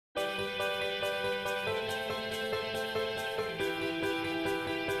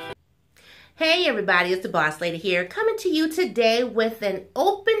Hey everybody, it's the Boss Lady here, coming to you today with an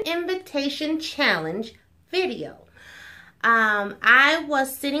open invitation challenge video. I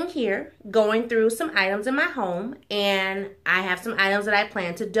was sitting here going through some items in my home, and I have some items that I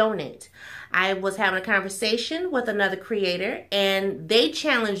plan to donate. I was having a conversation with another creator, and they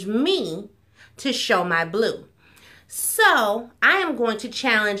challenged me to show my blue. So I am going to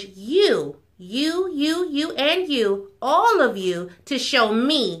challenge you, and you, all of you, to show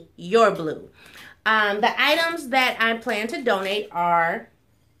me your blue. The items that I plan to donate are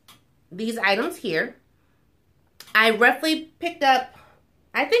these items here. I roughly picked up,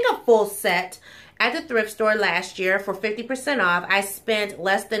 I think, a full set at the thrift store last year for 50% off. I spent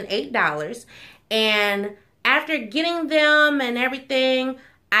less than $8, and after getting them and everything,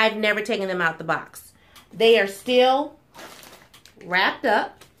 I've never taken them out the box. They are still wrapped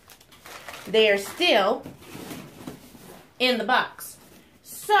up. They are still in the box.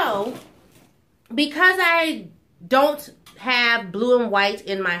 So, because I don't have blue and white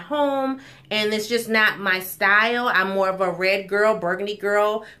in my home, and it's just not my style, I'm more of a red girl, burgundy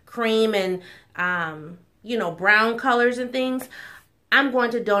girl, cream and, brown colors and things, I'm going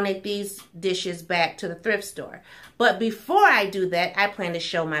to donate these dishes back to the thrift store. But before I do that, I plan to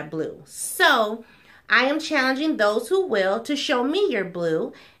show my blue. So, I am challenging those who will to show me your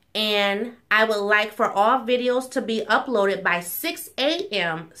blue, and I would like for all videos to be uploaded by 6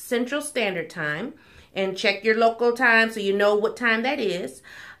 a.m. Central Standard Time. And check your local time so you know what time that is.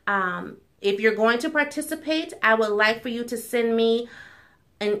 If you're going to participate, I would like for you to send me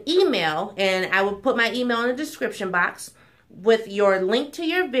an email, and I will put my email in the description box with your link to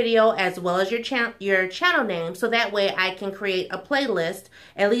your video as well as your channel name, so that way I can create a playlist,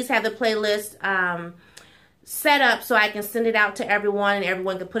 at least have the playlist set up so I can send it out to everyone, and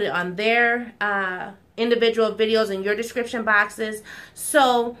everyone can put it on their individual videos in your description boxes.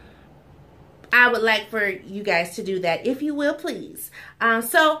 So I would like for you guys to do that, if you will, please.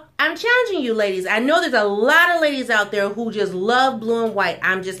 So I'm challenging you, ladies. I know there's a lot of ladies out there who just love blue and white.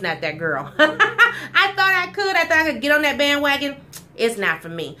 I'm just not that girl. I thought I could get on that bandwagon. It's not for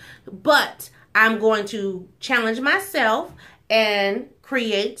me. But I'm going to challenge myself and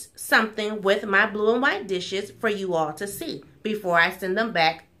create something with my blue and white dishes for you all to see before I send them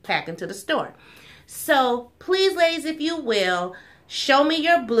back packing to the store. So please, ladies, if you will, show me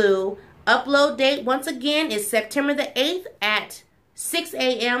your blue. Upload date, once again, is September the 8th at 6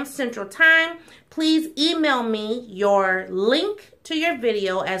 a.m. Central Time. Please email me your link to your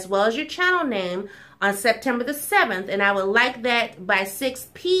video as well as your channel name on September the 7th, and I would like that by 6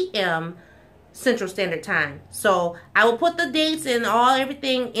 p.m. Central Standard Time. So I will put the dates and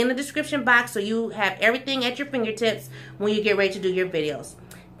everything in the description box so you have everything at your fingertips when you get ready to do your videos.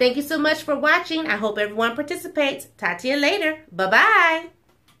 Thank you so much for watching. I hope everyone participates. Talk to you later. Bye-bye.